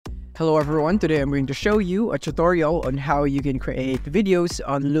Hello everyone, today I'm going to show you a tutorial on how you can create videos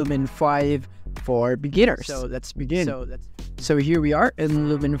on Lumen5 for beginners. So let's begin. So here we are in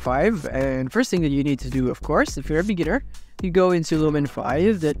Lumen5, and first thing that you need to do, of course, if you're a beginner, you go into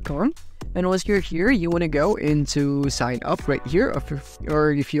lumen5.com, and once you're here, you want to go into sign up right here,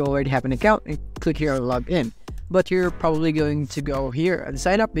 or if you already have an account, click here on log in. But you're probably going to go here and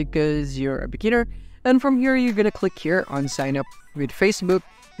sign up because you're a beginner, and from here you're going to click here on sign up with Facebook.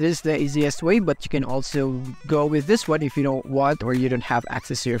 This is the easiest way, but you can also go with this one if you don't want or you don't have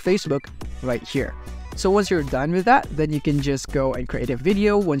access to your Facebook right here. So once you're done with that, then you can just go and create a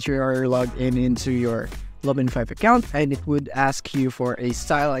video once you are logged in into your Lumen5 account, and it would ask you for a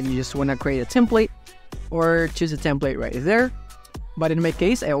style and you just want to create a template or choose a template right there. But in my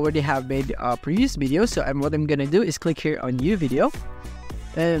case, I already have made a previous video, so what I'm gonna do is click here on new video.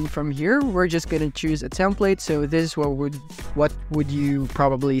 And from here, we're just going to choose a template. So this is what would you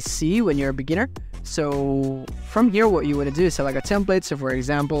probably see when you're a beginner. So from here, what you want to do is select a template. So for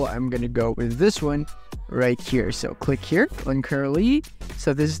example, I'm going to go with this one right here. So click here on curly.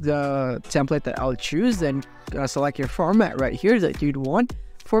 So this is the template that I'll choose. Then select your format right here that you'd want.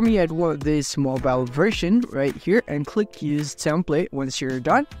 For me, I'd want this mobile version right here and click use template once you're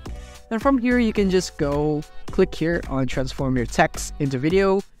done. And from here, you can just go click here on transform your text into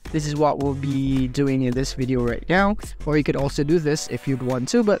video. This is what we'll be doing in this video right now. Or you could also do this if you'd want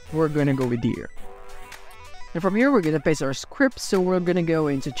to, but we're going to go with here. And from here, we're going to paste our script. So we're going to go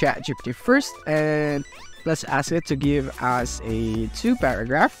into ChatGPT first, and let's ask it to give us a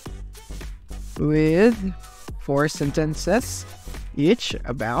 2-paragraph with 4 sentences each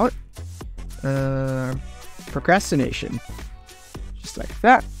about procrastination. Just like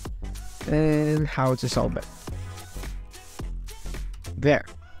that. And how to solve it. There.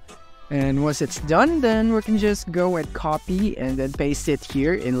 And once it's done, then we can just go and copy and then paste it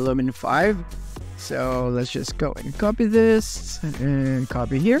here in Lumen5. So let's just go and copy this and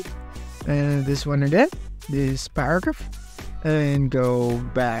copy here. And this one again, this paragraph. And go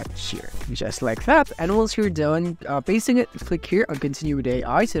back here, just like that. And once you're done pasting it, click here on continue with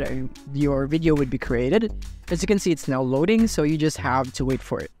AI so that your video would be created. As you can see, it's now loading, so you just have to wait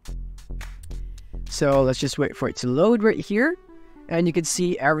for it. So let's just wait for it to load right here. And you can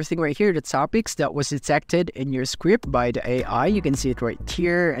see everything right here, the topics that was detected in your script by the AI. You can see it right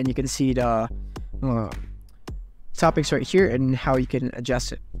here, and you can see the topics right here and how you can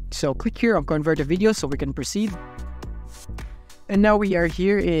adjust it. So click here on convert a video so we can proceed. And now we are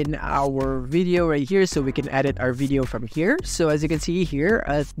here in our video right here, so we can edit our video from here. So as you can see here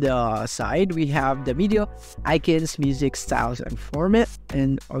at the side, we have the video, icons, music, styles, and format,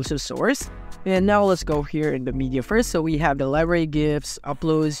 and also source. And now let's go here in the media first. So we have the library, GIFs,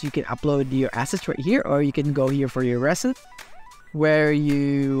 uploads. You can upload your assets right here, or you can go here for your recent, where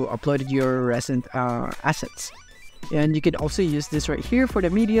you uploaded your recent assets. And you can also use this right here for the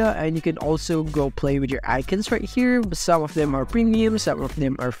media, and you can also go play with your icons right here. Some of them are premium, some of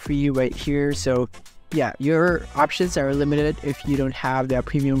them are free right here. So yeah, your options are limited if you don't have the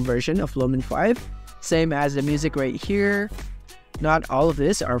premium version of Lumen5. Same as the music right here. Not all of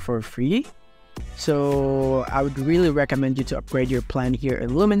this are for free. So I would really recommend you to upgrade your plan here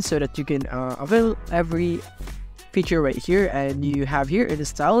in Lumen so that you can avail every feature right here. And you have here in the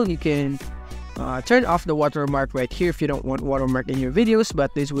style, you can turn off the watermark right here if you don't want watermark in your videos,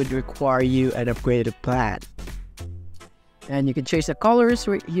 but this would require you an upgraded plan. And you can change the colors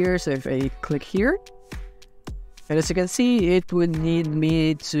right here. So if I click here, and as you can see, it would need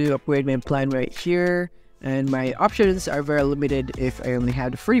me to upgrade my plan right here. And my options are very limited if I only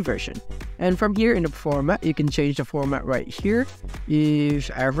have the free version. And from here in the format, you can change the format right here if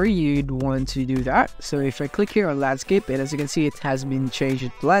ever you'd want to do that. So if I click here on landscape, and as you can see, it has been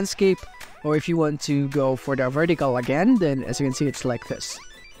changed to landscape. Or if you want to go for the vertical again, then as you can see, it's like this.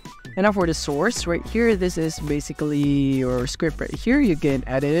 And now for the source right here, this is basically your script right here. You can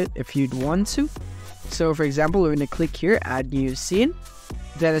edit it if you'd want to. So for example, we're going to click here, add new scene.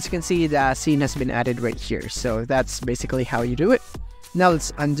 Then as you can see, the scene has been added right here. So that's basically how you do it. Now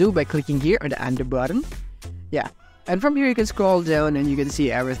let's undo by clicking here on the undo button. Yeah. And from here, you can scroll down and you can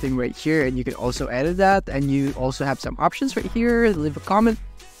see everything right here. And you can also edit that. And you also have some options right here. Leave a comment,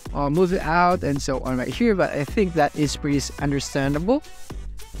 move it out, and so on right here. But I think that is pretty understandable.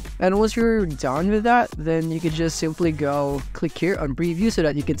 And once you're done with that, then you can just simply go click here on preview so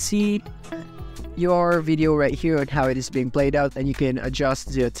that you can see your video right here and how it is being played out, and you can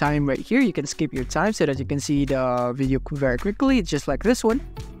adjust the time right here. You can skip your time so that you can see the video very quickly, just like this one.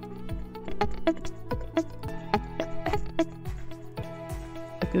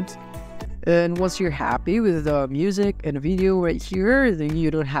 And once you're happy with the music and video right here, then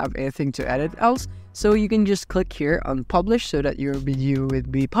you don't have anything to edit else. So you can just click here on publish so that your video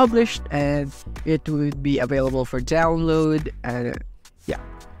would be published and it would be available for download. And yeah,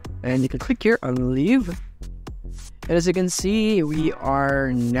 and you can click here on leave. And as you can see, we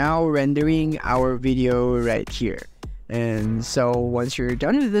are now rendering our video right here. And so once you're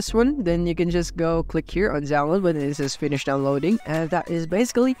done with this one, then you can just go click here on download when it says finish downloading. And that is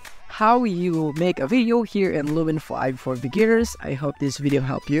basically how you make a video here in Lumen5 for beginners. I hope this video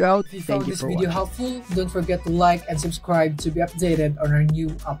helped you out. If you found this video helpful, don't forget to like and subscribe to be updated on our new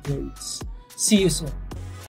uploads. See you soon.